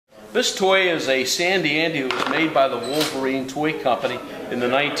This toy is a Sandy Andy. It was made by the Wolverine Toy Company in the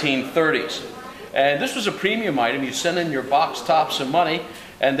 1930s. And this was a premium item. You send in your box tops and money,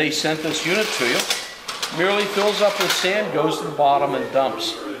 and they sent this unit to you. Merely fills up with sand, goes to the bottom, and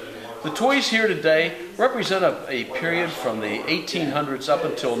dumps. The toys here today represent a period from the 1800s up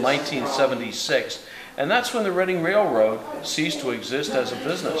until 1976, and that's when the Reading Railroad ceased to exist as a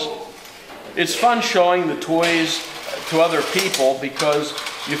business. It's fun showing the toys to other people because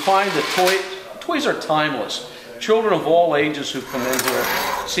you find that toys are timeless. Children of all ages who come in here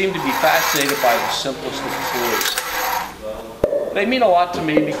seem to be fascinated by the simplest of toys. They mean a lot to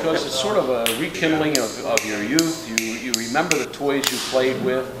me because it's sort of a rekindling of your youth. You remember the toys you played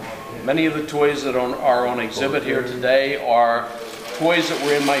with. Many of the toys that are on exhibit here today are toys that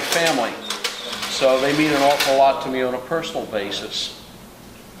were in my family. So they mean an awful lot to me on a personal basis.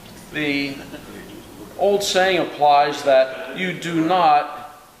 The old saying applies that you do not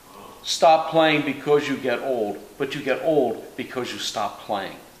stop playing because you get old, but you get old because you stop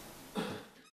playing.